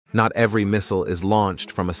Not every missile is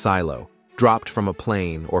launched from a silo, dropped from a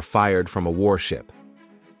plane, or fired from a warship.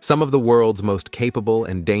 Some of the world's most capable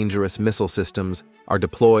and dangerous missile systems are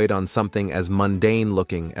deployed on something as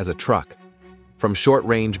mundane-looking as a truck. From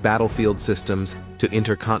short-range battlefield systems to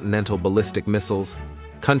intercontinental ballistic missiles,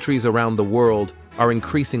 countries around the world are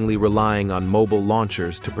increasingly relying on mobile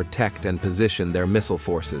launchers to protect and position their missile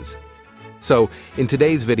forces. So, in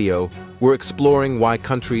today's video, we're exploring why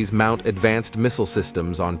countries mount advanced missile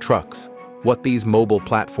systems on trucks, what these mobile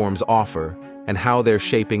platforms offer, and how they're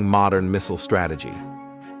shaping modern missile strategy.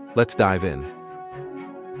 Let's dive in.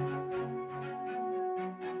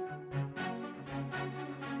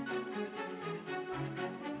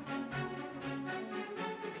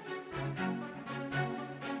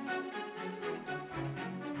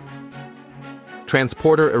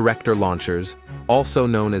 Transporter erector launchers, also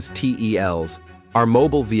known as TELs, are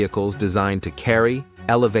mobile vehicles designed to carry,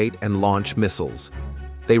 elevate, and launch missiles.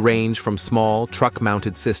 They range from small,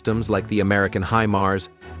 truck-mounted systems like the American HIMARS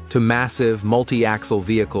to massive, multi-axle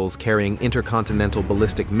vehicles carrying intercontinental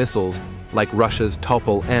ballistic missiles like Russia's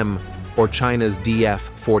Topol-M or China's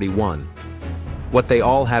DF-41. What they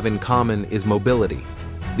all have in common is mobility,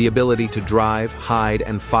 the ability to drive, hide,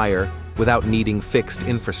 and fire without needing fixed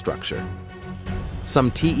infrastructure.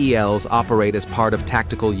 Some TELs operate as part of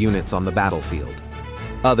tactical units on the battlefield.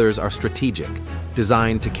 Others are strategic,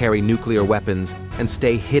 designed to carry nuclear weapons and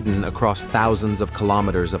stay hidden across thousands of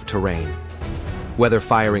kilometers of terrain. Whether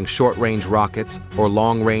firing short-range rockets or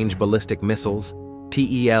long-range ballistic missiles,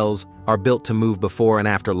 TELs are built to move before and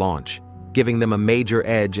after launch, giving them a major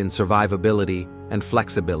edge in survivability and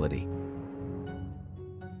flexibility.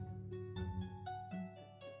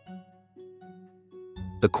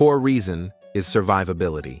 The core reason is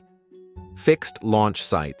survivability. Fixed launch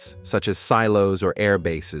sites, such as silos or air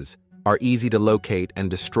bases, are easy to locate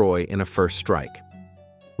and destroy in a first strike.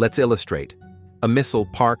 Let's illustrate. A missile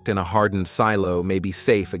parked in a hardened silo may be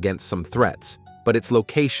safe against some threats, but its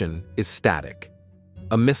location is static.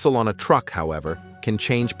 A missile on a truck, however, can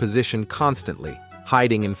change position constantly,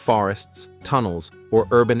 hiding in forests, tunnels, or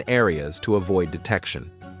urban areas to avoid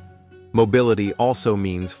detection. Mobility also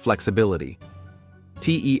means flexibility.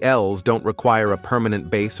 TELs don't require a permanent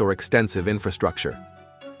base or extensive infrastructure.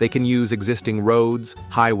 They can use existing roads,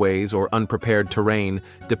 highways, or unprepared terrain,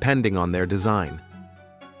 depending on their design.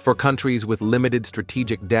 For countries with limited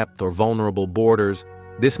strategic depth or vulnerable borders,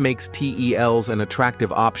 this makes TELs an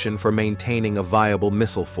attractive option for maintaining a viable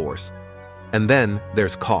missile force. And then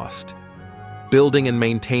there's cost. Building and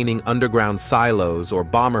maintaining underground silos or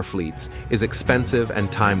bomber fleets is expensive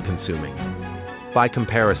and time-consuming. By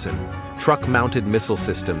comparison, truck-mounted missile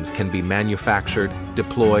systems can be manufactured,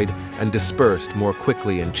 deployed, and dispersed more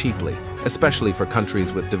quickly and cheaply, especially for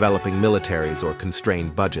countries with developing militaries or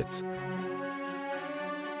constrained budgets.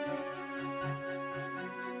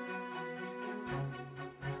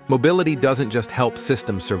 Mobility doesn't just help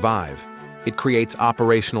systems survive, it creates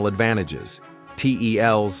operational advantages.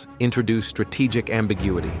 TELs introduce strategic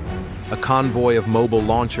ambiguity. A convoy of mobile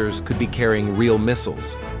launchers could be carrying real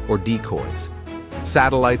missiles or decoys.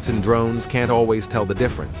 Satellites and drones can't always tell the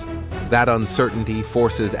difference. That uncertainty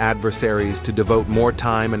forces adversaries to devote more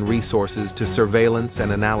time and resources to surveillance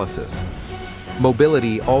and analysis.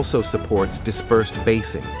 Mobility also supports dispersed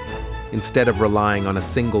basing. Instead of relying on a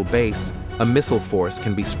single base, a missile force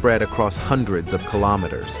can be spread across hundreds of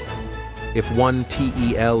kilometers. If one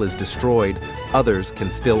TEL is destroyed, others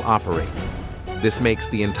can still operate. This makes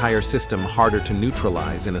the entire system harder to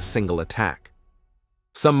neutralize in a single attack.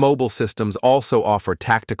 Some mobile systems also offer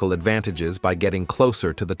tactical advantages by getting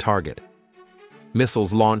closer to the target.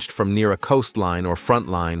 Missiles launched from near a coastline or front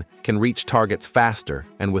line can reach targets faster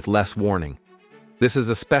and with less warning. This is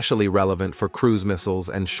especially relevant for cruise missiles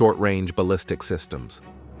and short-range ballistic systems.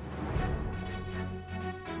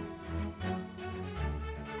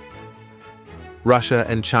 Russia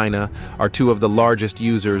and China are two of the largest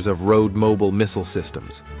users of road mobile missile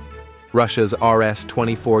systems. Russia's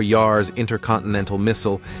RS-24 Yars intercontinental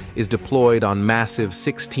missile is deployed on massive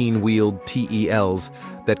 16-wheeled TELs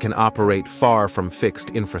that can operate far from fixed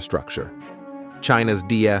infrastructure. China's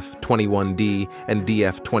DF-21D and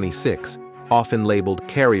DF-26, often labeled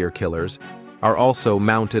carrier killers, are also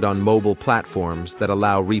mounted on mobile platforms that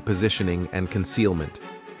allow repositioning and concealment.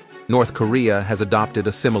 North Korea has adopted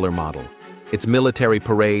a similar model. Its military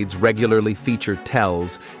parades regularly feature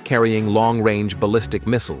TELs carrying long-range ballistic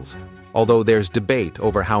missiles, although there's debate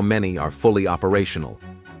over how many are fully operational.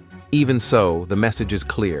 Even so, the message is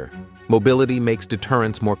clear. Mobility makes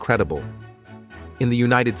deterrence more credible. In the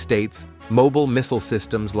United States, mobile missile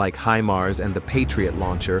systems like HIMARS and the Patriot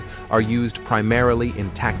launcher are used primarily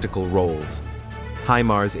in tactical roles.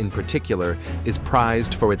 HIMARS in particular, is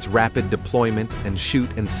prized for its rapid deployment and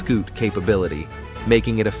shoot-and-scoot capability,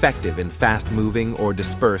 making it effective in fast-moving or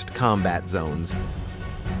dispersed combat zones.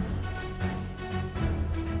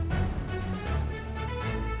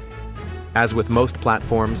 As with most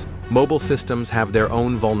platforms, mobile systems have their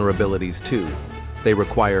own vulnerabilities too. They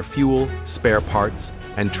require fuel, spare parts,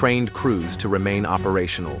 and trained crews to remain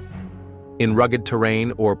operational. In rugged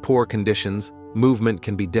terrain or poor conditions, movement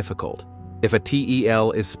can be difficult. If a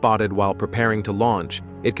TEL is spotted while preparing to launch,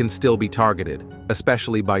 it can still be targeted,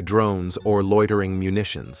 especially by drones or loitering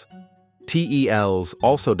munitions. TELs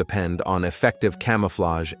also depend on effective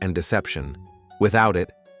camouflage and deception. Without it,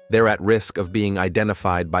 they're at risk of being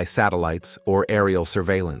identified by satellites or aerial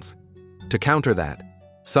surveillance. To counter that,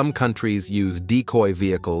 some countries use decoy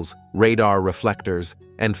vehicles, radar reflectors,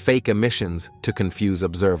 and fake emissions to confuse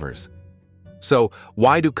observers. So,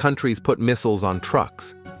 why do countries put missiles on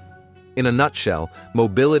trucks? In a nutshell,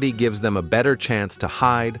 mobility gives them a better chance to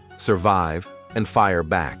hide, survive, and fire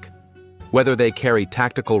back. Whether they carry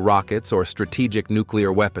tactical rockets or strategic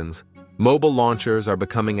nuclear weapons, mobile launchers are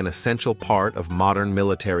becoming an essential part of modern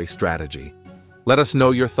military strategy. Let us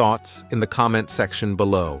know your thoughts in the comment section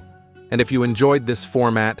below. And if you enjoyed this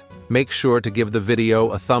format, make sure to give the video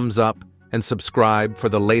a thumbs up and subscribe for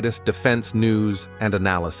the latest defense news and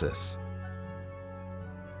analysis.